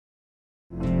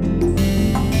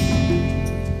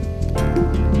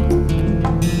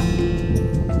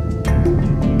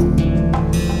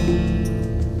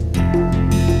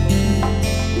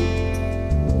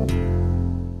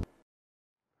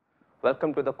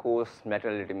Welcome to the course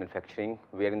Metal Additive Manufacturing.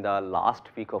 We are in the last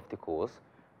week of the course,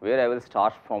 where I will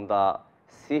start from the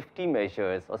safety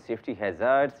measures or safety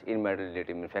hazards in metal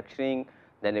additive manufacturing.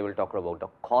 Then I will talk about the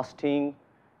costing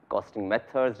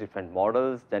methods, different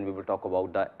models. Then we will talk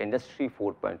about the Industry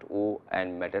 4.0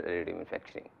 and metal additive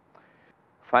manufacturing.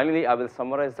 Finally, I will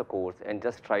summarize the course and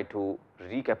just try to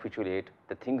recapitulate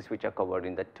the things which are covered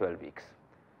in the 12 weeks.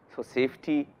 So,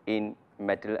 safety in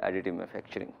metal additive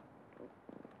manufacturing.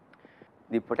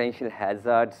 The potential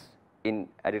hazards in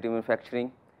additive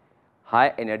manufacturing,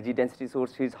 high energy density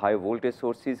sources, high voltage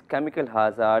sources, chemical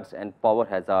hazards and power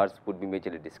hazards would be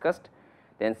majorly discussed.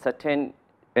 Then certain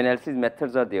analysis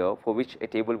methods are there for which a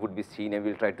table would be seen, and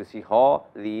we will try to see how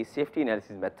the safety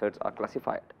analysis methods are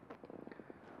classified.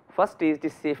 First is the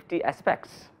safety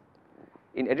aspects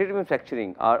in additive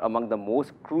manufacturing are among the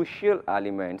most crucial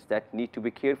elements that need to be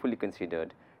carefully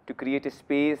considered. To create a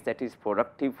space that is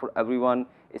productive for everyone,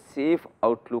 a safe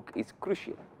outlook is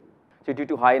crucial. So, due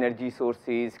to high energy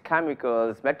sources,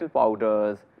 chemicals, metal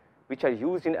powders which are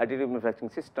used in additive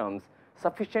manufacturing systems,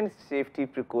 sufficient safety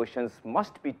precautions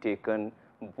must be taken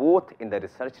both in the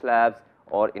research labs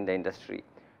or in the industry.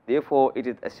 Therefore, it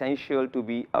is essential to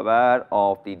be aware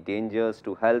of the dangers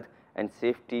to health and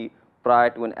safety prior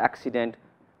to an accident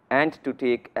and to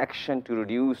take action to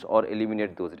reduce or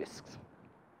eliminate those risks.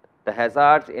 The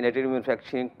hazards in additive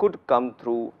manufacturing could come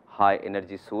through high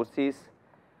energy sources,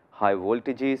 high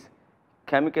voltages,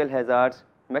 chemical hazards,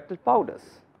 metal powders.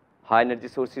 High energy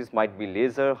sources might be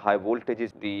laser, high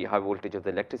voltages the high voltage of the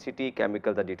electricity,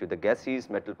 chemicals are due to the gases,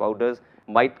 metal powders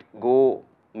might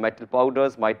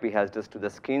be hazardous to the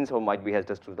skins or might be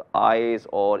hazardous to the eyes,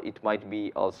 or it might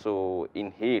be also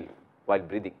inhaled while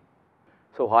breathing.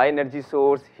 So, high energy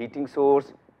source, heating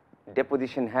source,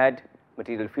 deposition head,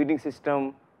 material feeding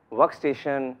system,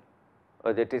 workstation,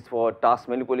 that is for task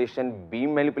manipulation,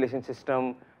 beam manipulation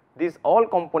system, these all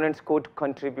components could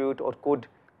contribute or could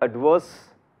adverse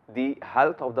the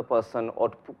health of the person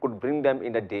or could bring them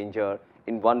in a danger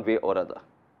in one way or other.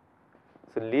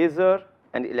 So, laser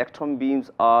and electron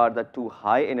beams are the two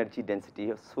high energy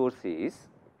density sources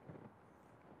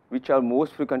which are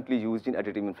most frequently used in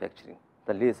additive manufacturing,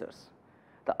 the lasers.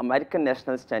 The American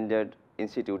National Standard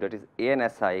Institute, that is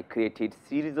ANSI, created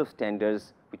series of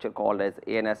standards which are called as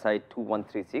ANSI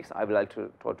 2136. I will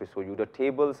try to show you the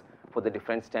tables for the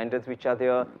different standards which are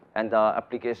there and the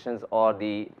applications or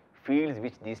the fields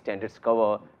which these standards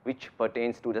cover, which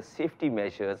pertains to the safety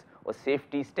measures or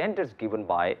safety standards given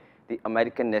by the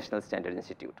American National Standard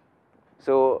Institute.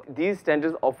 So, these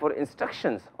standards offer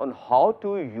instructions on how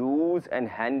to use and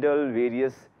handle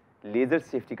various laser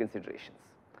safety considerations.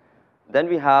 Then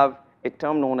we have a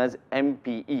term known as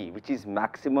MPE, which is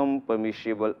maximum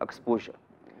permissible exposure.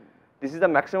 This is the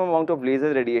maximum amount of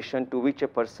laser radiation to which a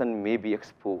person may be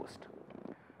exposed.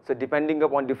 So, depending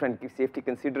upon different safety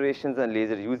considerations and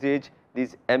laser usage,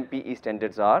 these MPE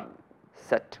standards are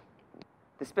set.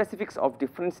 The specifics of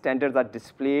different standards are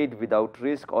displayed without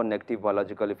risk or negative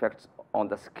biological effects on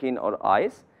the skin or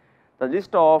eyes. The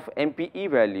list of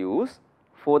MPE values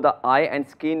for the eye and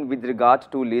skin with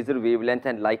regard to laser wavelength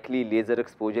and likely laser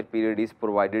exposure period is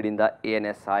provided in the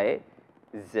ANSI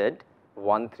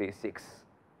Z136.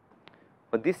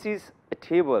 But this is a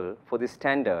table for the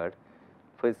standard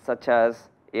for such as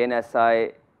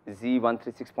ANSI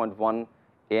Z136.1,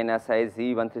 ANSI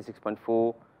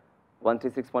Z136.4,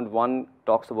 136.1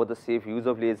 talks about the safe use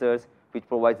of lasers, which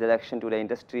provides direction to the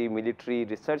industry, military,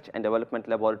 research and development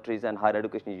laboratories and higher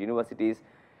education universities.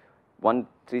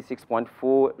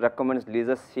 136.4 recommends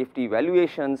laser safety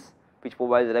evaluations, which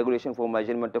provides regulation for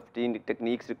measurement of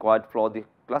techniques required for the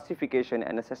classification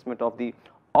and assessment of the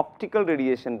optical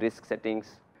radiation risk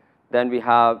settings. Then we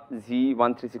have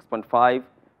Z136.5,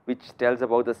 which tells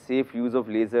about the safe use of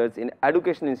lasers in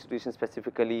educational institutions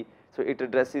specifically. So, it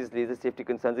addresses laser safety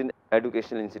concerns in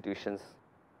educational institutions.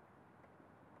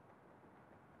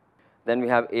 Then we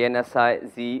have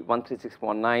ANSI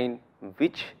Z136.9,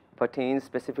 which pertains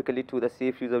specifically to the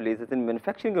safe use of lasers in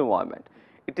manufacturing environment.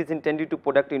 It is intended to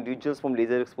protect individuals from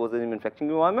laser exposure in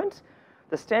manufacturing environments.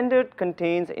 The standard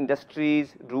contains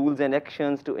industries, rules and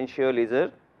actions to ensure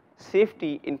laser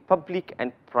safety in public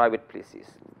and private places.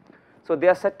 So,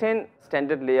 there are certain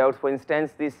standard layouts. For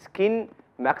instance, the skin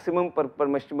maximum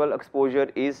permissible exposure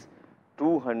is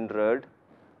 200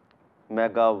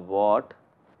 megawatt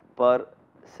per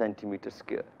centimeter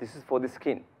square. This is for the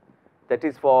skin. That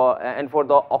is for and for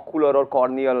the ocular or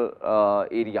corneal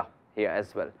area. here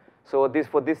as well. So this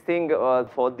for this thing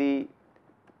for the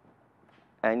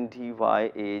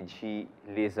NDYAG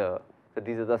laser, so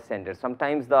these are the standards.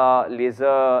 Sometimes the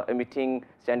laser emitting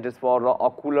standards for the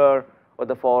ocular or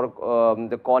the for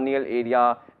the corneal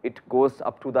area, it goes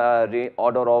up to the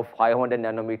order of 500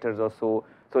 nanometers or so.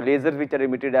 So lasers which are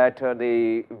emitted at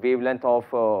the wavelength of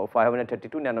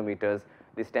 532 nanometers,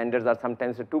 the standards are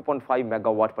sometimes 2.5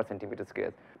 megawatt per centimeter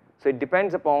square. So it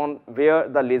depends upon where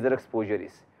the laser exposure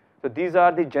is. So these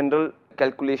are the general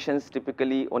calculations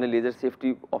typically on a laser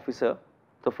safety officer.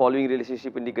 The following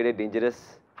relationship indicated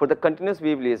dangerous. For the continuous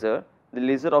wave laser, the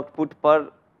laser output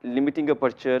per limiting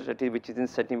aperture, that is which is in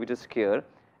centimeter square,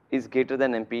 is greater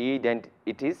than MPE, then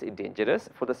it is dangerous.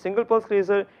 For the single pulse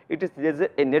laser, it is laser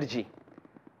energy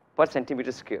per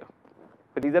centimeter square.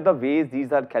 But these are the ways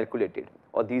these are calculated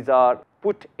or these are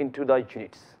put into the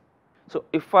units. So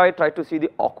if I try to see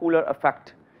the ocular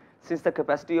effect, since the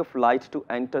capacity of light to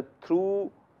enter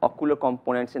through ocular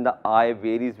components in the eye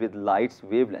varies with light's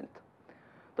wavelength,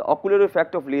 the ocular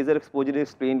effect of laser exposure is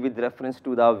explained with reference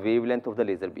to the wavelength of the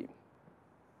laser beam.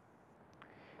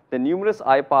 The numerous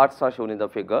eye parts are shown in the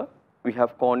figure. We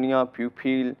have cornea,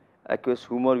 pupil, aqueous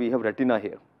humor, we have retina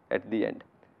here at the end.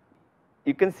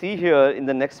 You can see here in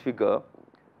the next figure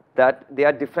that there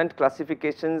are different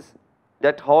classifications,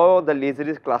 that how the laser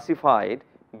is classified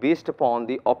based upon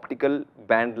the optical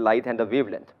band light and the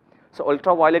wavelength. So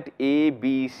ultraviolet A,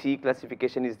 B, C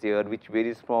classification is there, which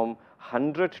varies from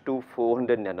 100 to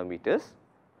 400 nanometers.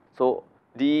 So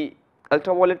the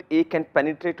ultraviolet A can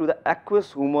penetrate to the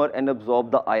aqueous humor and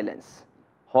absorb the eye lens.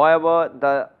 However,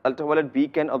 the ultraviolet B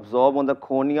can absorb on the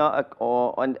cornea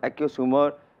or on aqueous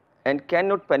humor and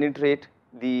cannot penetrate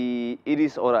the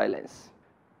iris or eye lens.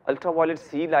 Ultraviolet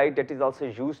C light, that is also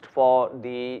used for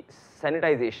the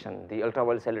sanitization, the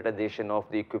ultraviolet sanitization of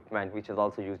the equipment, which is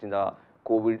also used in the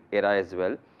COVID era as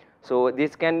well. So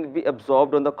this can be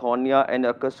absorbed on the cornea and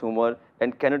aqueous humor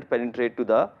and cannot penetrate to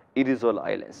the iris or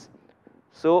eye lens.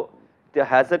 So the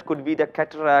hazard could be the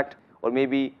cataract or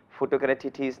maybe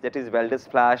photokeratitis, that is Welder's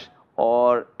flash,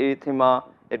 or erythema,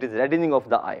 that is reddening of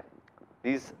the eye.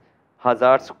 These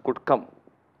hazards could come.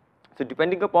 So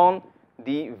depending upon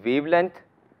the wavelength,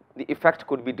 the effect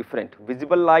could be different.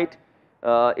 Visible light,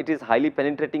 it is highly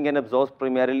penetrating and absorbs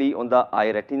primarily on the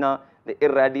eye retina. The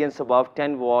irradiance above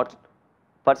 10 watts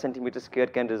per centimeter square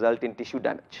can result in tissue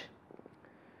damage.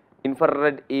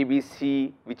 Infrared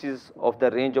ABC, which is of the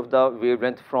range of the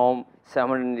wavelength from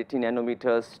 780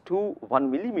 nanometers to 1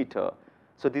 millimeter.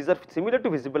 So these are similar to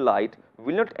visible light,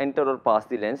 will not enter or pass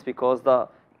the lens because the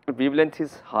wavelength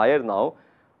is higher now,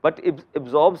 but it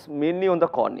absorbs mainly on the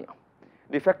cornea.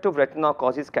 The effect of retina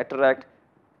causes cataract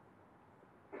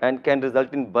and can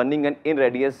result in burning and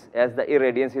irradiance as the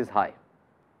irradiance is high.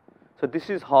 So this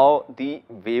is how the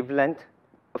wavelength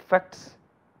affects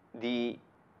the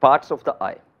parts of the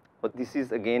eye. But this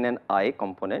is again an eye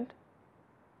component,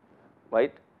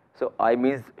 right? So eye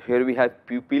means here we have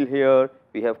pupil here,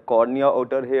 we have cornea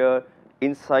outer here,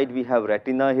 inside we have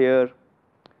retina here.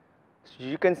 So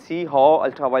you can see how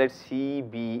ultraviolet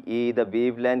CBA, the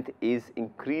wavelength is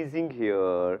increasing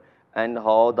here and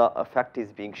how the effect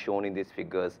is being shown in these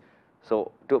figures.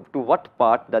 So to what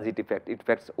part does it affect? It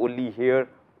affects only here,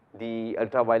 the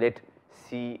ultraviolet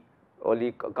C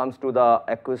only comes to the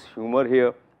aqueous humor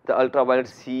here. The ultraviolet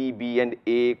C, B and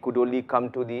A could only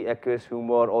come to the aqueous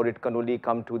humor or it can only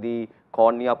come to the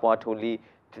cornea part only.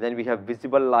 Then we have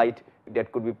visible light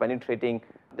that could be penetrating.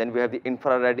 Then we have the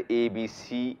infrared A, B,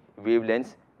 C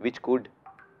wavelengths which could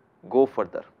go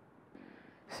further.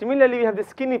 Similarly, we have the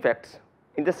skin effects.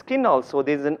 In the skin also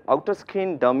there is an outer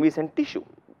skin, dermis and tissue.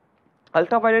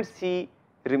 Ultraviolet C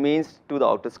remains to the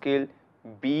outer scale,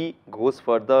 B goes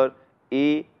further,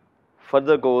 A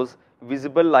further goes,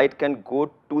 visible light can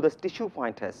go to the tissue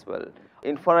point as well.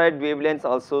 Infrared wavelengths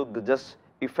also just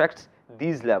affects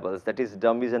these levels, that is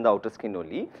dermis and the outer skin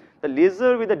only. The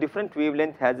laser with a different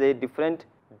wavelength has a different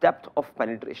depth of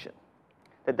penetration.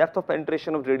 The depth of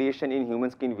penetration of radiation in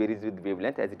human skin varies with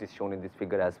wavelength as it is shown in this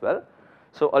figure as well.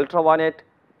 So ultraviolet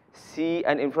C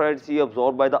and infrared C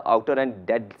absorbed by the outer and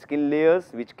dead skin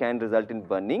layers which can result in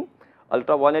burning.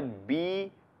 Ultraviolet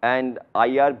B and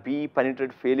IRB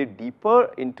penetrate fairly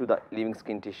deeper into the living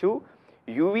skin tissue.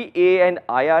 UVA and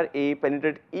IRA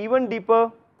penetrate even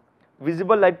deeper.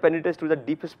 Visible light penetrates to the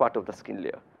deepest part of the skin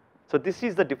layer. So this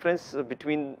is the difference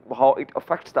between how it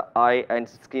affects the eye and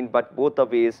skin, but both the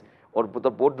ways or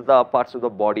both the parts of the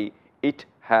body, it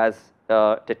has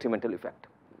a detrimental effect.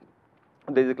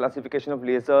 There is a classification of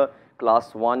laser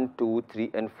class 1, 2,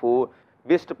 3 and 4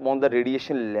 based upon the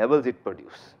radiation levels it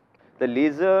produces. The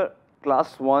laser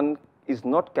class 1 is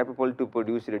not capable to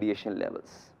produce radiation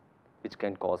levels. which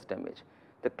can cause damage.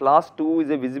 The class 2 is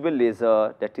a visible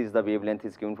laser, that is the wavelength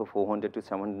is given for 400 to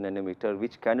 700 nanometer,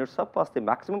 which cannot surpass the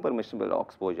maximum permissible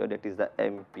exposure, that is the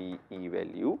MPE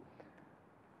value.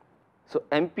 So,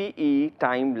 MPE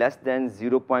time less than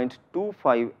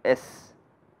 0.25 s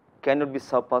cannot be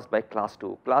surpassed by class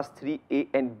 2. Class 3A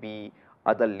and B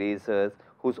are the lasers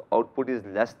whose output is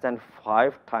less than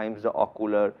 5 times the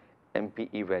ocular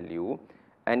MPE value,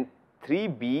 and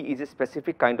 3B is a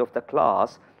specific kind of the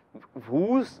class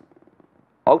whose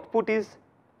output is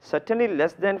certainly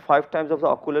less than 5 times of the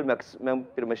ocular maximum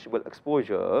permissible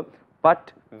exposure,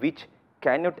 but which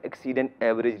cannot exceed an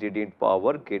average radiant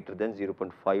power greater than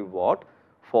 0.5 watt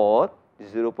for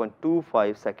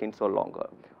 0.25 seconds or longer,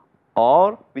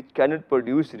 or which cannot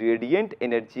produce radiant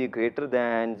energy greater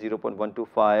than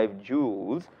 0.125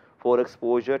 joules for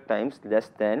exposure times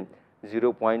less than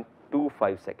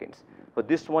 0.25 seconds. So,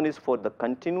 this one is for the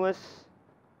continuous,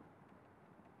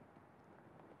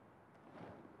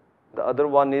 the other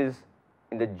one is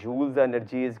in the joules the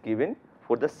energy is given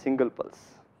for the single pulse.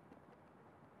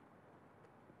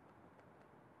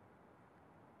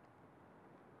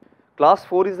 Class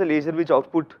 4 is the laser which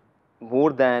output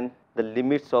more than the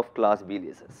limits of class B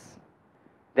lasers.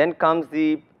 Then comes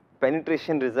the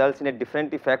penetration results in a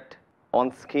different effect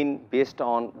on skin based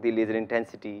on the laser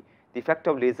intensity. The effect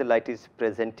of laser light is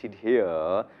presented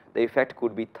here. The effect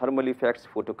could be thermal effects,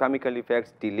 photochemical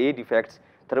effects, delayed effects.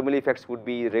 Thermal effects would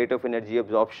be rate of energy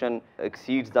absorption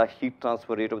exceeds the heat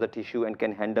transfer rate of the tissue and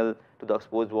can handle to the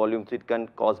exposed volume, so it can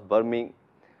cause burning.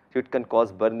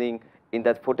 In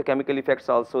the photochemical effects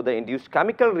also, the induced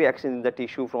chemical reactions in the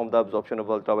tissue from the absorption of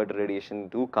ultraviolet radiation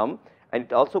do come, and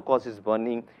it also causes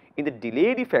burning. In the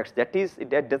delayed effects, that is,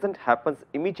 that doesn't happen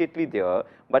immediately there,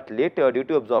 but later due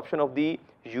to absorption of the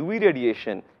UV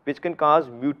radiation, which can cause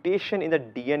mutation in the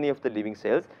DNA of the living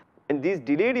cells. And these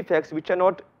delayed effects, which are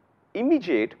not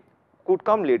immediate, could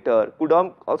come later, could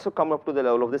also come up to the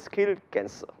level of the scaled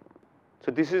cancer.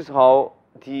 So, this is how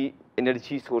the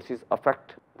energy sources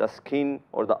affect the skin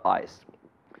or the eyes.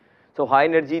 So, high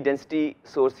energy density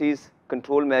sources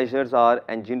control measures are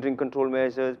engineering control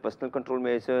measures, personal control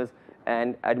measures,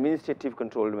 and administrative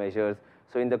control measures.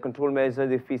 So, in the control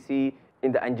measures, if we see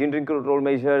in the engineering control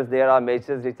measures, there are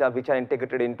measures which are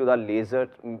integrated into the laser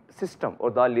system or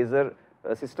the laser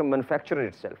system manufacturer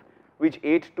itself, which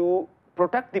aid to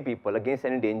protect the people against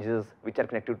any dangers which are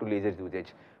connected to laser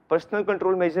usage. Personal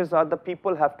control measures are the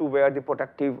people have to wear the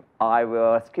protective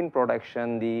eyewear, skin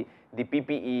protection, the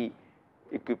PPE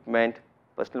equipment,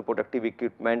 personal protective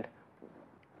equipment.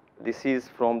 This is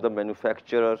from the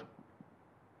manufacturer,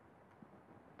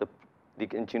 the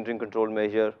engineering control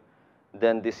measure.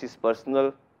 Then this is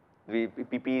personal, the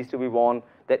PPE is to be worn.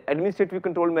 The administrative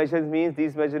control measures means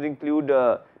these measures include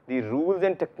the rules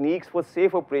and techniques for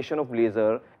safe operation of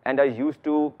laser and are used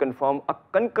to confirm a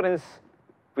concurrence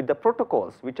with the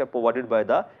protocols which are provided by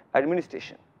the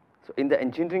administration. So, in the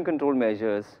engineering control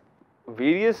measures,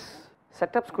 various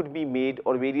setups could be made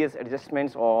or various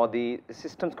adjustments or the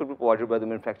systems could be provided by the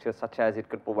manufacturer, such as it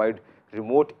could provide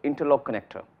remote interlock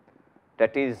connector,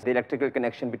 that is the electrical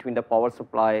connection between the power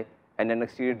supply and an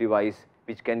exterior device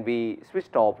which can be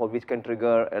switched off or which can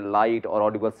trigger a light or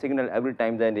audible signal every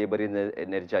time the neighbor is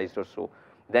energized or so.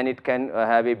 Then it can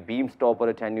have a beam stop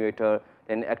or attenuator,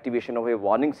 then activation of a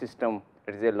warning system,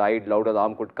 that is a light, loud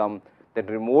alarm could come, then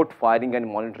remote firing and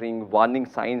monitoring, warning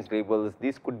signs, labels,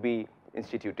 these could be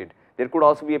instituted. There could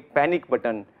also be a panic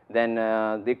button, then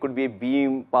there could be a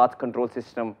beam path control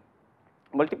system,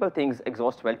 multiple things,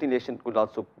 exhaust ventilation could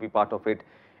also be part of it.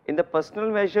 In the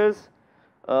personal measures,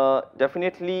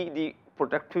 definitely the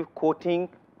protective coating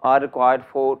are required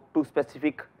for two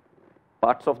specific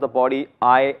parts of the body,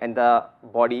 eye and the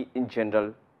body in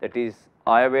general, that is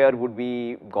eyewear would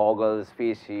be goggles,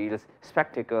 face shields,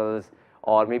 spectacles,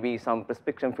 or maybe some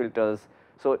prescription filters.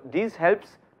 So, this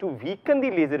helps to weaken the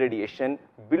laser radiation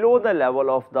below the level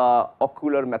of the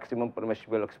ocular maximum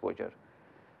permissible exposure.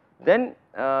 Then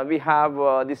we have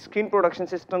the skin protection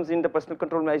systems in the personal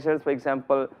control measures, for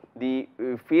example, the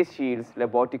face shields,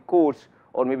 laboratory coats,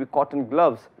 or maybe cotton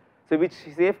gloves, so which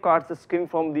safeguards the skin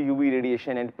from the UV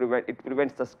radiation and it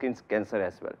prevents the skin's cancer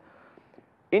as well.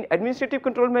 In administrative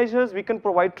control measures, we can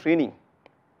provide training,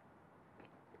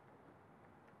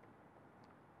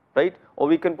 right, or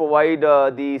we can provide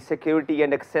the security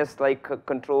and access like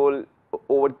control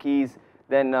over keys.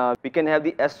 Then we can have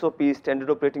the SOP, standard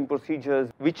operating procedures,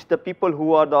 which the people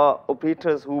who are the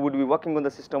operators who would be working on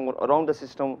the system or around the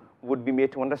system would be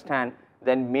made to understand.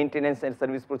 Then maintenance and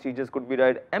service procedures could be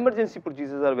right. Emergency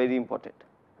procedures are very important.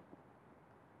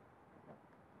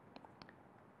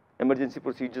 Emergency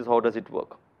procedures, how does it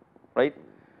work, right?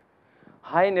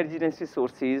 High energy density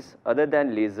sources other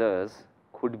than lasers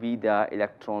could be the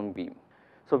electron beam.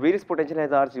 So various potential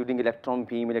hazards using electron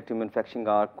beam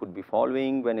electromanufacturing could be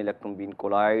following. When electron beam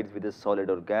collides with a solid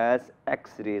or gas,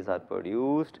 X-rays are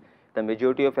produced. The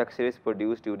majority of X-rays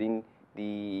produced during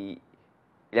the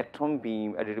electron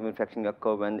beam additive manufacturing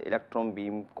occur when the electron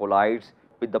beam collides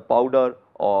with the powder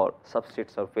or substrate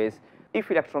surface.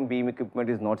 If electron beam equipment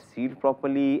is not sealed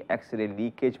properly, X-ray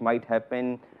leakage might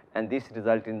happen, and this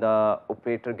result in the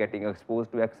operator getting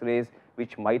exposed to X-rays,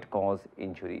 which might cause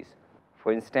injuries.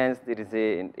 For instance, there is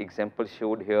an example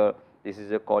showed here. This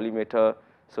is a collimator.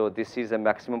 So this is a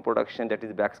maximum production, that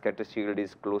is backscatter shield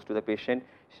is close to the patient.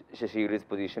 Shield is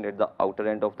positioned at the outer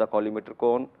end of the collimator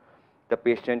cone. The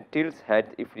patient tilts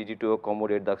head if needed to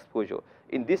accommodate the exposure.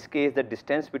 In this case, the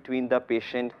distance between the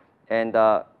patient and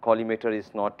the collimator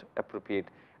is not appropriate.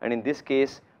 And in this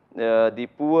case, the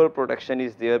poor protection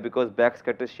is there because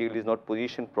backscatter shield is not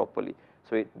positioned properly.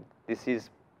 So this is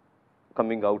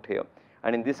coming out here.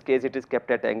 And in this case, it is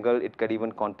kept at angle, it can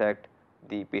even contact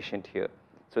the patient here.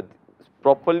 So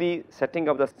properly setting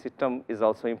up the system is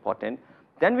also important.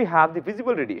 Then we have the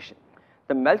visible radiation.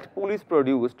 The melt pool is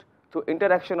produced through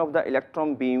interaction of the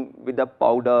electron beam with the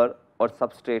powder or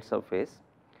substrate surface.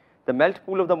 The melt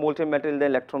pool of the molten metal in the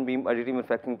electron beam additive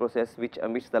manufacturing process which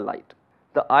emits the light.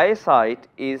 The eye sight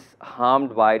is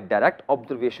harmed by direct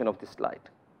observation of this light.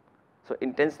 So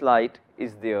intense light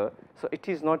is there, so it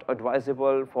is not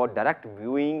advisable for direct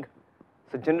viewing.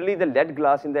 So generally the lead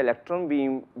glass in the electron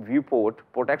beam viewport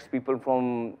protects people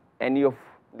from any of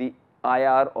the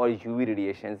IR or UV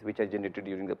radiations which are generated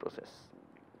during the process.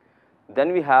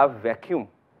 Then we have vacuum.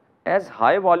 As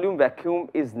high volume vacuum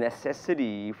is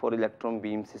necessary for electron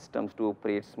beam systems to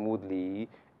operate smoothly,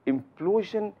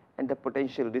 implosion and the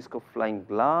potential risk of flying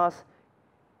glass,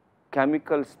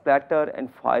 chemical splatter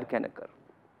and fire can occur.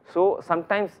 So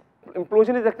sometimes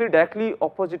implosion is actually directly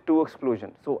opposite to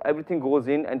explosion. So everything goes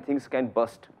in and things can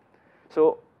burst.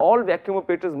 So all vacuum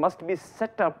operators must be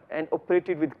set up and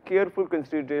operated with careful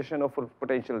consideration of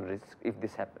potential risk if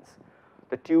this happens.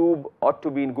 The tube ought to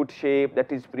be in good shape,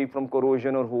 that is free from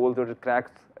corrosion or holes or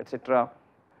cracks, etc.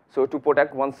 So to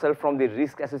protect oneself from the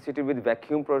risk associated with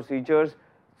vacuum procedures,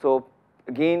 so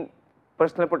again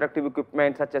personal protective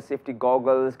equipment such as safety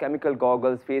goggles, chemical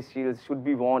goggles, face shields should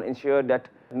be worn, ensure that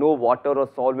no water or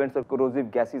solvents or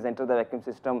corrosive gases enter the vacuum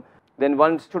system. Then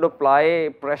one should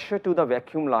apply pressure to the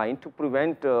vacuum line to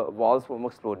prevent valves from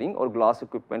exploding or glass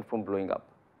equipment from blowing up.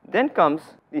 Then comes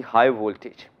the high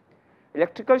voltage.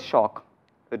 Electrical shock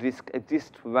risk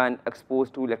exists when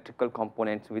exposed to electrical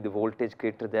components with voltage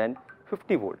greater than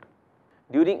 50 volt.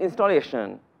 During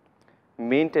installation,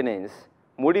 maintenance,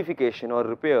 modification or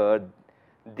repair,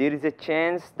 there is a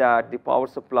chance that the power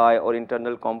supply or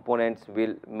internal components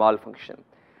will malfunction.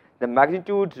 The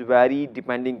magnitudes vary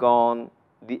depending on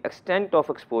the extent of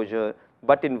exposure,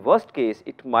 but in worst case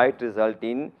it might result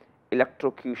in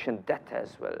electrocution death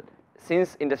as well.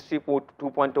 Since Industry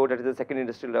 2.0, that is the second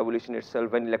industrial revolution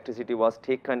itself, when electricity was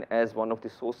taken as one of the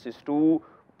sources to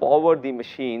power the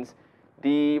machines,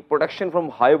 the protection from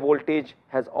high voltage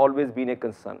has always been a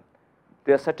concern.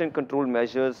 There are certain control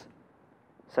measures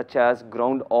such as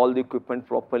ground all the equipment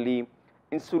properly,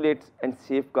 insulate and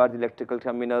safeguard the electrical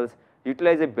terminals,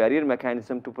 utilize a barrier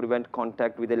mechanism to prevent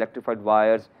contact with electrified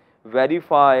wires,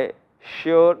 verify,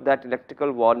 sure that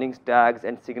electrical warnings, tags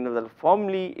and signals are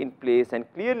firmly in place and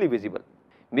clearly visible.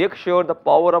 Make sure the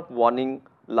power up warning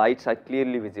lights are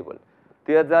clearly visible.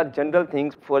 There are general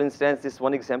things. For instance, this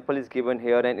one example is given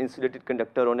here, an insulated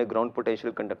conductor on a ground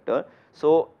potential conductor.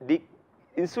 So the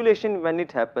insulation when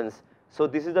it happens, so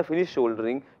this is the finished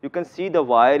soldering, you can see the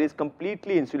wire is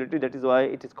completely insulated, that is why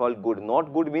it is called good.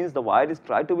 Not good means the wire is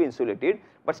tried to be insulated,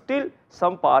 but still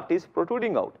some part is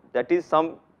protruding out, that is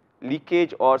some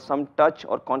leakage or some touch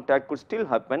or contact could still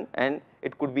happen and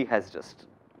it could be hazardous.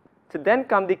 So then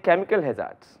come the chemical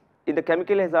hazards. In the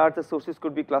chemical hazards, the sources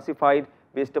could be classified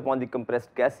based upon the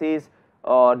compressed gases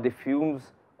or the fumes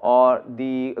or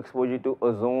the exposure to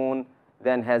ozone,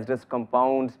 then hazardous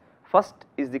compounds. First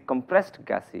is the compressed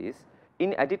gases.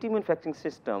 In additive manufacturing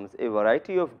systems, a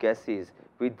variety of gases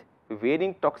with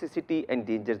varying toxicity and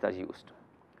dangers are used.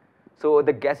 So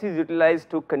the gases utilized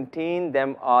to contain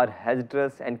them are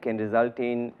hazardous and can result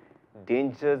in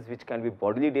dangers which can be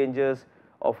bodily dangers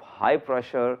of high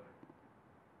pressure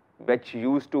which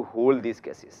used to hold these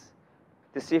gases.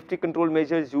 The safety control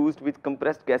measures used with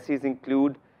compressed gases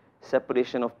include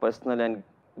separation of personnel and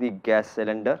the gas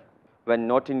cylinder. When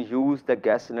not in use, the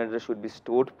gas cylinder should be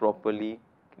stored properly,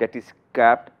 that is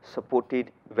capped,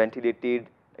 supported, ventilated,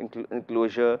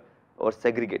 enclosure or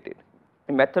segregated.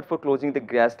 A method for closing the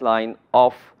gas line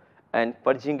off and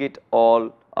purging it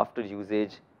all after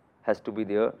usage has to be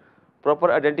there.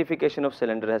 Proper identification of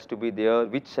cylinder has to be there,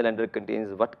 which cylinder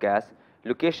contains what gas,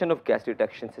 location of gas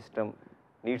detection system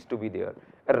needs to be there.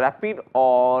 A rapid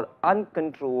or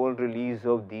uncontrolled release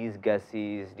of these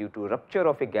gases due to rupture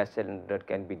of a gas cylinder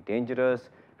can be dangerous,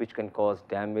 which can cause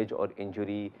damage or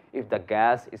injury. If the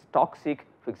gas is toxic,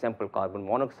 for example, carbon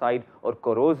monoxide, or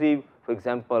corrosive, for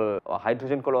example,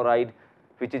 hydrogen chloride,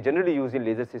 which is generally used in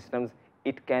laser systems,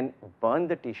 it can burn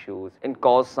the tissues and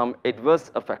cause some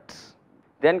adverse effects.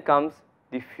 Then comes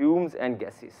the fumes and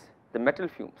gases, the metal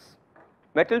fumes.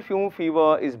 Metal fume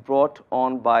fever is brought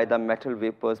on by the metal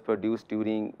vapors produced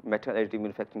during metal additive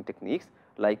manufacturing techniques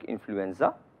like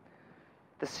influenza.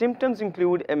 The symptoms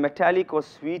include a metallic or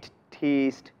sweet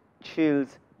taste,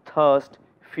 chills, thirst,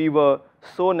 fever,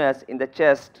 soreness in the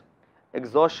chest,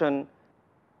 exhaustion,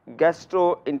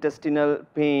 gastrointestinal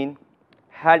pain,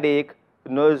 headache,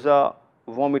 nausea,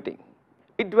 vomiting.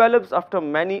 It develops after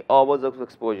many hours of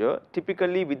exposure.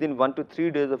 Typically within 1 to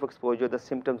 3 days of exposure, the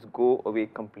symptoms go away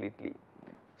completely.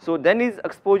 So then is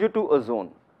exposure to ozone.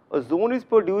 Ozone is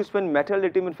produced when metal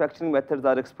additive manufacturing methods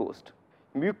are exposed.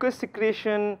 Mucus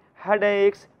secretion,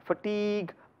 headaches,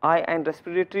 fatigue, eye and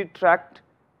respiratory tract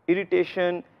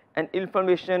irritation and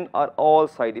inflammation are all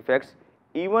side effects.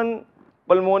 Even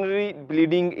pulmonary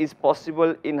bleeding is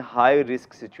possible in high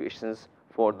risk situations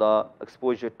for the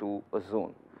exposure to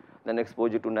ozone. Then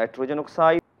exposure to nitrogen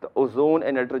oxide. The ozone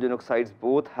and nitrogen oxides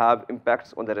both have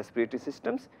impacts on the respiratory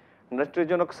systems.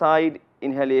 Nitrogen oxide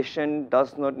inhalation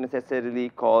does not necessarily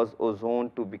cause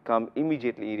ozone to become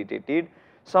immediately irritated.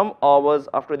 Some hours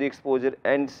after the exposure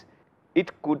ends,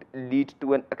 it could lead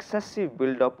to an excessive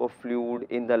buildup of fluid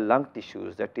in the lung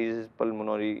tissues, that is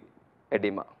pulmonary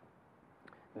edema.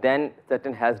 Then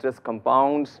certain hazardous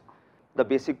compounds. The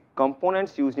basic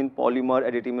components used in polymer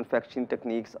additive manufacturing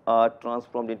techniques are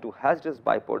transformed into hazardous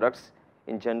byproducts.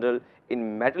 In general,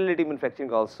 in metal additive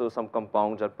manufacturing also some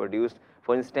compounds are produced.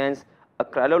 For instance,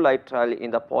 acrylonitrile in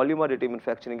the polymer additive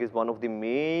manufacturing is one of the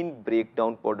main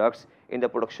breakdown products in the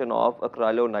production of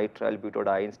acrylonitrile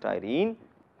butadiene styrene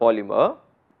polymer,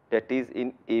 that is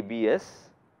in ABS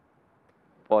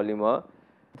polymer.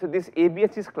 So this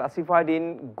ABS is classified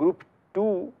in group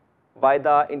 2 by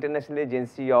the International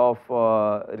Agency of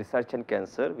Research and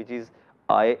Cancer, which is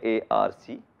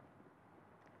IARC,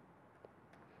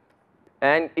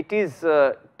 and it is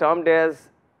termed as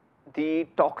the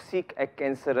toxic and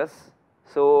cancerous.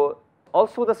 So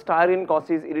also the styrene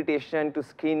causes irritation to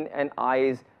skin and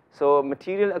eyes. So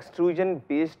material extrusion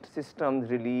based systems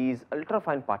release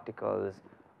ultrafine particles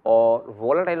or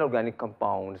volatile organic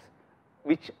compounds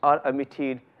which are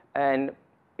emitted, and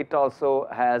it also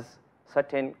has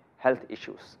certain health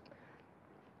issues.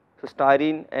 So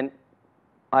styrene and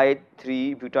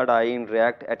I3 butadiene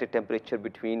react at a temperature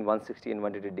between 160 and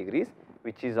 180 degrees,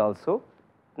 which is also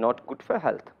not good for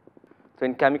health. So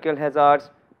in chemical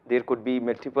hazards, there could be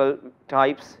multiple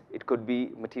types. It could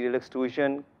be material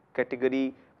extrusion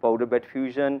category, powder bed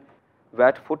fusion,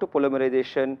 wet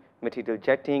photopolymerization, material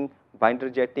jetting, binder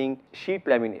jetting, sheet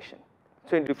lamination.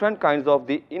 So in different kinds of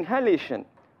the inhalation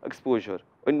exposure,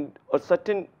 when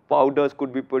certain powders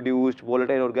could be produced,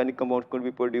 volatile organic compounds could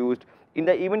be produced. In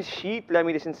the even sheet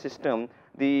lamination system,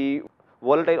 the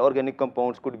volatile organic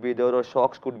compounds could be there or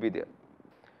shocks could be there.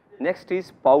 Next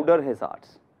is powder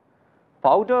hazards.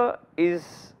 Powder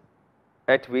is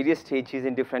at various stages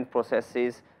in different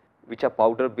processes which are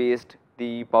powder based.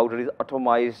 The powder is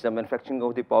atomized, the manufacturing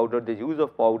of the powder, the use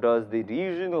of powders, the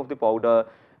reusing of the powder,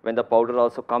 when the powder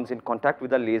also comes in contact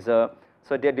with the laser.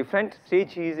 So there are different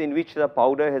stages in which the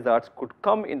powder hazards could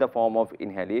come in the form of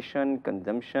inhalation,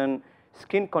 consumption,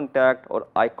 skin contact or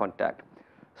eye contact.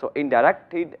 So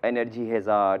indirected energy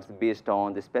hazards based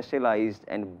on the specialized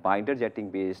and binder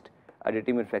jetting based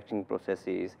additive manufacturing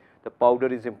processes. The powder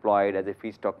is employed as a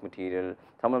feedstock material.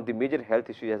 Some of the major health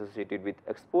issues associated with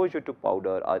exposure to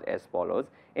powder are as follows.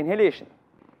 Inhalation.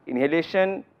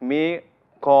 Inhalation may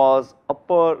cause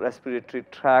upper respiratory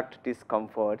tract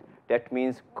discomfort. That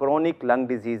means chronic lung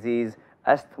diseases,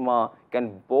 asthma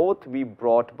can both be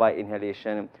brought by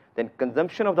inhalation. Then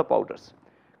consumption of the powders.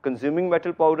 Consuming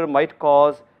metal powder might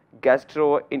cause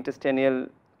gastrointestinal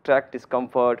tract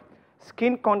discomfort.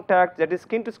 Skin contact, that is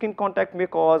skin to skin contact, may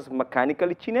cause mechanical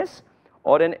itchiness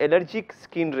or an allergic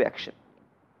skin reaction.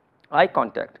 Eye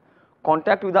contact.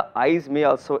 Contact with the eyes may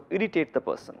also irritate the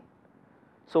person.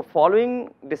 So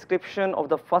following description of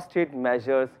the first aid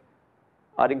measures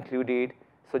are included.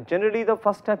 So generally the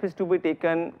first step is to be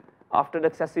taken after the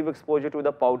excessive exposure to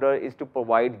the powder is to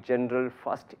provide general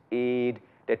first aid,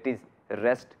 that is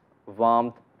rest,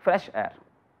 warmth, fresh air.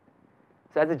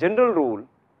 So as a general rule,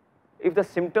 If the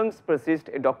symptoms persist,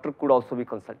 a doctor could also be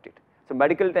consulted. So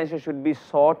medical attention should be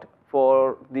sought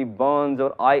for the burns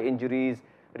or eye injuries,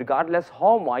 regardless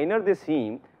how minor they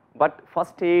seem, but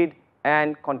first aid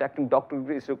and contacting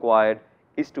doctor is required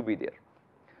is to be there.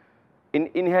 In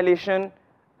inhalation,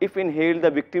 if inhaled,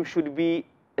 the victim should be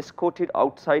escorted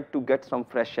outside to get some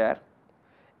fresh air.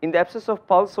 In the absence of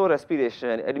pulse or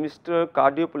respiration, administer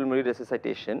cardiopulmonary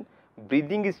resuscitation.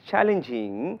 Breathing is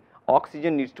challenging,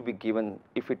 oxygen needs to be given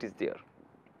if it is there.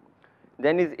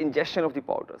 Then is ingestion of the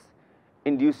powders.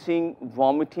 Inducing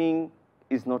vomiting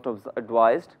is not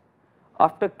advised.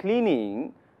 After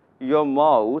cleaning your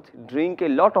mouth, drink a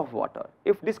lot of water.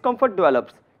 If discomfort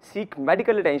develops, seek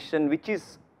medical attention, which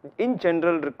is in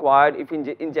general required if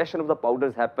ingestion of the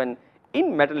powders happen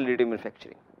in metal-related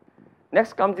manufacturing.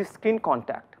 Next comes the skin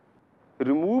contact.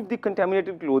 Remove the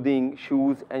contaminated clothing,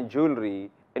 shoes and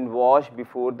jewelry and wash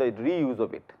before the reuse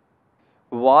of it.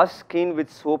 Wash skin with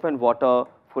soap and water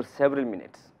for several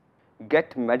minutes.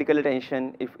 Get medical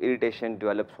attention if irritation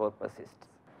develops or persists.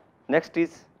 Next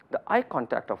is the eye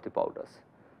contact of the powders.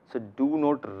 So do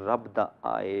not rub the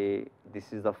eye.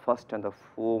 This is the first and the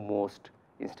foremost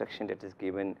instruction that is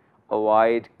given.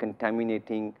 Avoid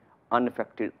contaminating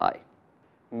unaffected eye.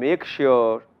 Make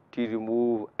sure to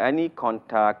remove any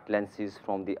contact lenses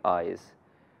from the eyes.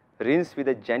 Rinse with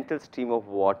a gentle stream of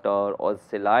water or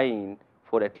saline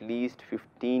for at least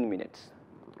 15 minutes.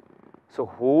 So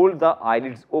hold the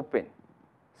eyelids open.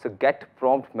 So get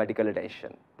prompt medical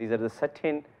attention. These are the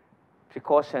certain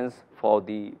precautions for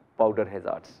the powder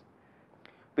hazards.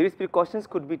 Various precautions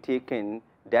could be taken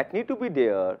that need to be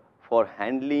there for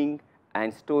handling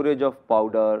and storage of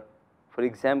powder. For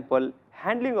example,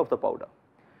 handling of the powder.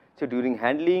 So during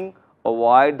handling,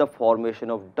 avoid the formation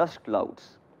of dust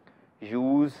clouds.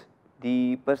 Use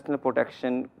the personal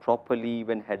protection properly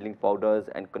when handling powders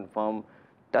and confirm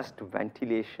dust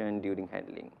ventilation during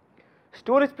handling.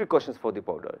 Storage precautions for the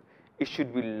powder. It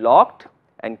should be locked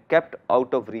and kept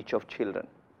out of reach of children.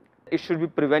 It should be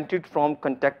prevented from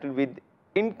contacting with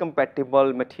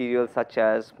incompatible materials such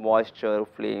as moisture,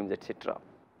 flames, etc.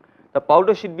 The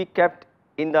powder should be kept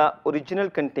in the original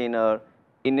container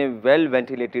in a well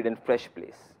ventilated and fresh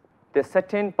place. There are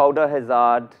certain powder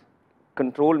hazard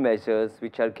control measures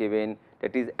which are given,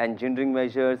 that is engineering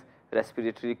measures,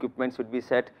 respiratory equipment should be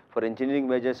set. For engineering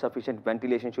measures, sufficient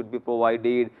ventilation should be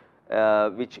provided,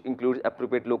 which includes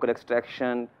appropriate local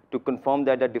extraction to confirm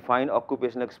that the defined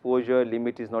occupational exposure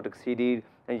limit is not exceeded,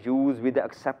 and use with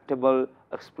acceptable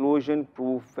explosion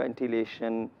proof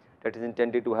ventilation that is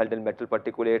intended to handle metal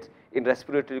particulates. In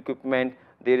respiratory equipment,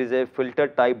 there is a filter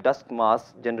type dust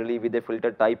mask generally with a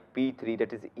filter type P3,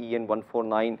 that is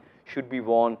EN149 should be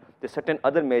worn. There are certain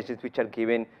other measures which are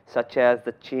given, such as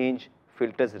the change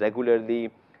filters regularly.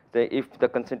 If the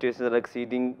concentrations are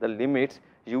exceeding the limits,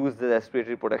 use the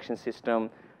respiratory protection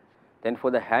system. Then for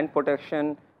the hand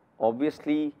protection,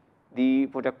 obviously the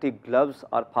protective gloves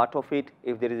are part of it.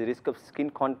 If there is a risk of skin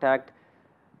contact,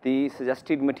 the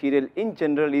suggested material in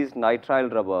general is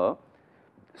nitrile rubber.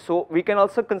 So we can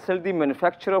also consult the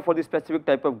manufacturer for the specific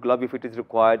type of glove if it is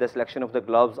required. The selection of the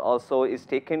gloves also is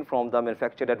taken from the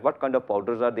manufacturer, that what kind of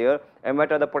powders are there and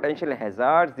what are the potential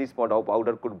hazards this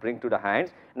powder could bring to the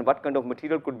hands and what kind of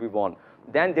material could be worn.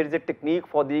 Then there is a technique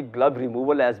for the glove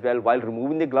removal as well, while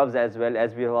removing the gloves as well,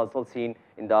 as we have also seen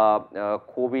in the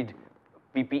COVID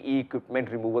PPE equipment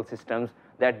removal systems,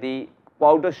 that the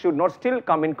powder should not still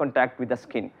come in contact with the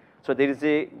skin. So there is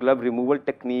a glove removal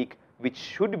technique which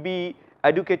should be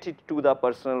educated to the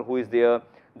person who is there.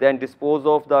 Then dispose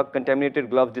of the contaminated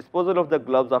gloves. Disposal of the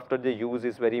gloves after the use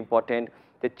is very important.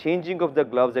 The changing of the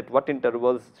gloves, at what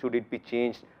intervals should it be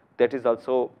changed, that is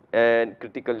also a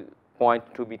critical point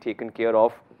to be taken care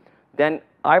of. Then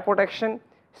eye protection,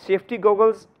 safety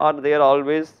goggles are there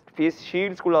always. Face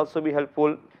shields could also be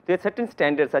helpful. There are certain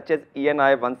standards such as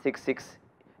ENI 166,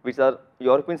 which are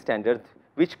European standards,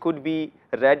 which could be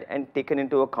read and taken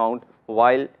into account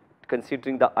while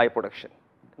considering the eye protection.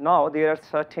 Now there are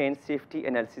certain safety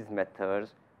analysis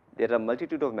methods. There are a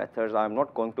multitude of methods. I am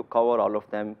not going to cover all of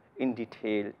them in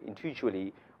detail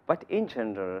individually, but in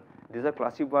general these are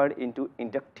classified into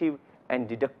inductive and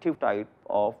deductive type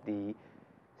of the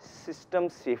system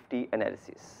safety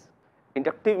analysis.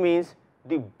 Inductive means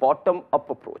the bottom up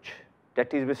approach,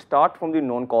 that is we start from the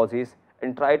known causes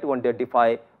and try to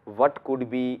identify what could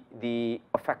be the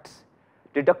effects.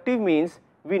 Deductive means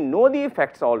we know the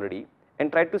effects already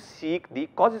and try to seek the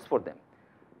causes for them.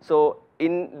 So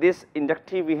in this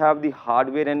inductive we have the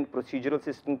hardware and procedural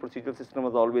system. Procedural system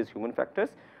is always human factors.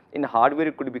 In hardware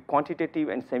it could be quantitative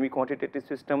and semi-quantitative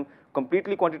system.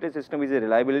 Completely quantitative system is a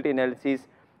reliability analysis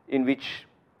in which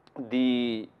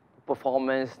the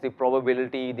performance, the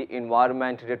probability, the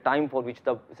environment, the time for which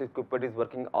the equipment is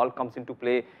working all comes into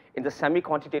play. In the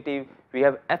semi-quantitative, we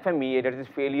have FMEA, that is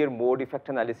failure mode effect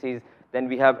analysis. Then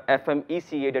we have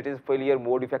FMECA, that is failure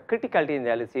mode effect criticality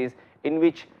analysis, in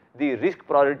which the risk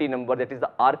priority number, that is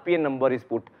the RPN number, is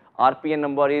put. RPN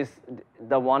number is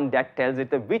the one that tells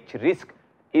it which risk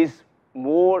is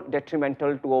more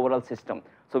detrimental to overall system.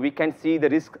 So we can see the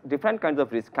risk, different kinds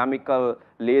of risk, chemical,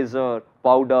 laser,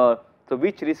 powder. So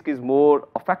which risk is more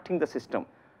affecting the system?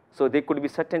 So there could be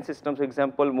certain systems, for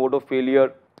example, mode of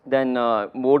failure, then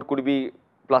mode could be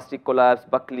plastic collapse,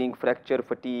 buckling, fracture,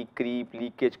 fatigue, creep,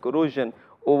 leakage, corrosion,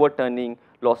 overturning,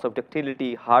 loss of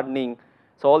ductility, hardening.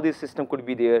 So all these systems could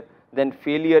be there. Then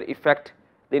failure effect,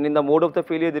 then in the mode of the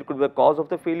failure, there could be the cause of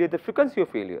the failure, the frequency of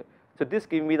failure. So this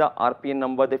gives me the RPN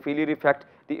number, the failure effect,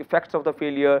 the effects of the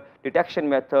failure, detection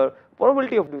method,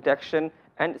 probability of detection,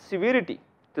 and severity.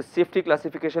 The safety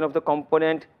classification of the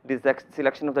component,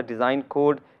 selection of the design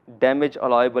code, damage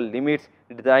allowable limits,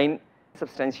 design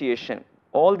substantiation.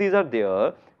 All these are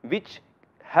there, which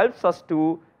helps us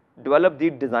to develop the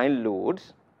design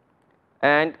loads,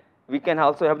 and we can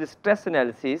also have the stress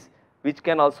analysis, which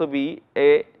can also be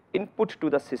a input to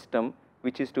the system,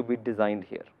 which is to be designed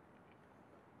here.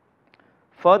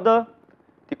 Further,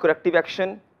 the corrective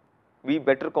action, we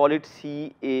better call it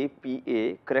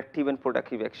CAPA, corrective and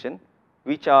protective action,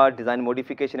 which are design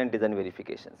modification and design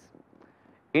verifications.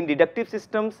 In deductive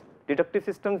systems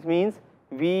means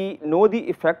we know the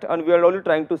effect and we are only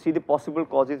trying to see the possible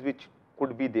causes which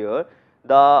could be there.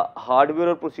 The hardware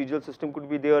or procedural system could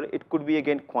be there, it could be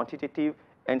again quantitative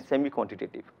and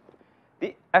semi-quantitative.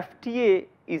 The FTA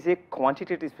is a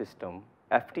quantitative system.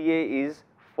 FTA is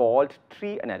fault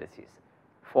tree analysis.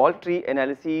 Fault tree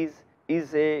analysis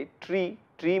is a tree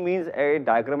means a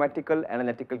diagrammatical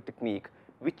analytical technique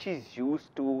which is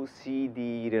used to see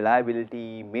the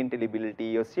reliability,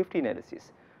 maintainability or safety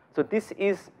analysis. So this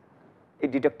is a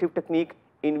deductive technique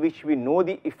in which we know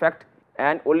the effect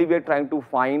and only we are trying to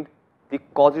find the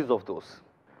causes of those.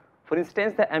 For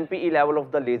instance, the MPE level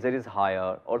of the laser is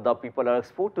higher or the people are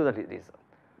exposed to the laser.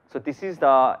 So this is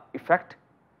the effect.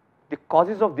 The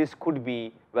causes of this could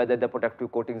be whether the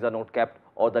protective coatings are not kept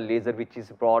or the laser which is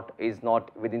brought is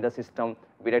not within the system.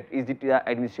 Is it the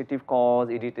administrative cause,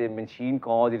 is it a machine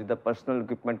cause, is it the personal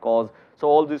equipment cause? So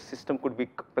all this system could be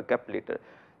kept later.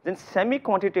 Then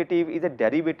semi-quantitative is a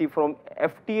derivative from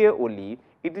FTA only.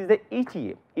 It is the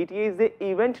ETA. ETA is the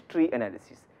event tree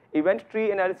analysis. Event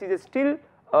tree analysis is still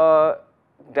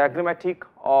diagrammatic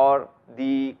or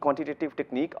the quantitative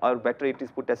technique, or better it is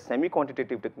put as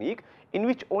semi-quantitative technique, in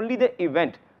which only the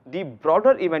event, the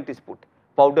broader event is put.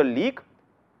 Powder leak,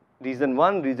 reason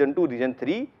 1, reason 2, reason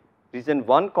 3, reason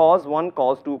 1 cause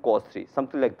 2, cause 3,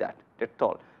 something like that, that's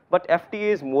all. But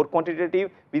FTA is more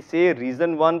quantitative. We say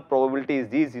reason 1 probability is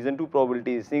this, reason 2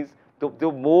 probability is this.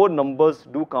 The more numbers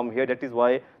do come here, that is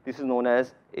why this is known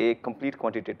as a complete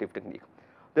quantitative technique.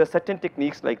 There are certain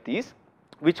techniques like these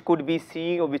which could be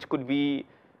seen or which could be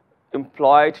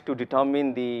employed to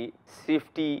determine the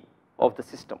safety of the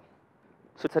system.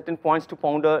 So certain points to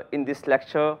ponder in this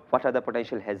lecture: what are the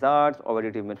potential hazards of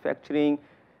additive manufacturing,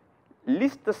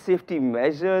 list the safety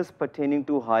measures pertaining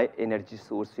to high energy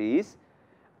sources,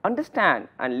 understand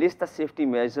and list the safety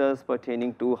measures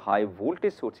pertaining to high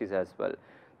voltage sources as well.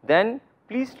 Then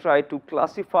please try to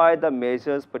classify the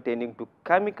measures pertaining to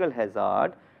chemical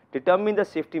hazard, determine the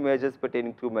safety measures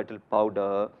pertaining to metal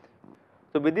powder.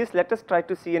 So with this, let us try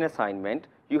to see an assignment.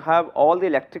 You have all the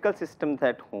electrical systems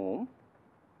at home.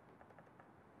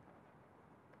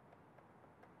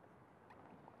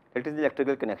 It is the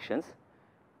electrical connections.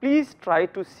 Please try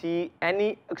to see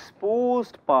any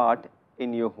exposed part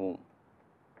in your home.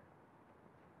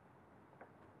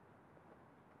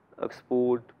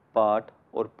 Exposed part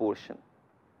or portion,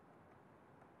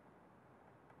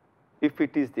 if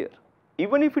it is there.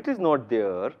 Even if it is not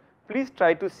there, please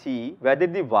try to see whether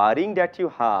the wiring that you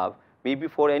have, maybe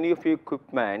for any of your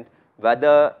equipment,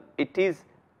 whether it is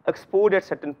exposed at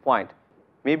certain point,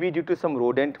 maybe due to some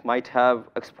rodent might have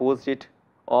exposed it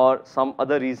or some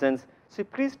other reasons. So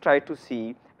please try to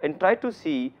see and try to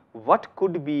see what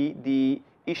could be the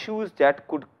issues that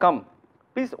could come.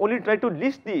 Please only try to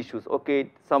list the issues.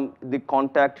 Okay, the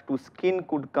contact to skin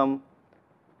could come,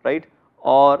 right,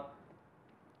 or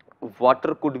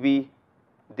water could be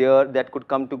there that could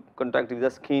come to contact with the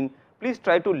skin. Please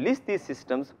try to list these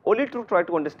systems only to try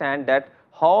to understand that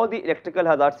how the electrical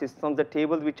hazard systems, the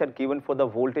tables which are given for the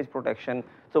voltage protection.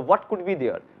 So what could be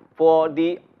there for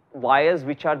the wires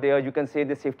which are there? You can say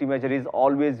the safety measure is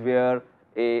always wear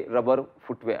a rubber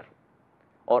footwear,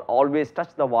 or always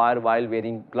touch the wire while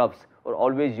wearing gloves, or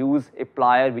always use a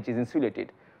plier which is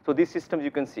insulated. So, these systems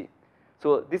you can see.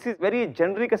 So, this is very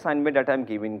generic assignment that I am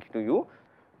giving to you.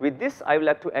 With this, I would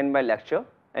like to end my lecture,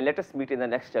 and let us meet in the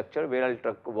next lecture where I will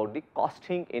talk about the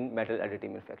costing in metal additive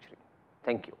manufacturing.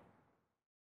 Thank you.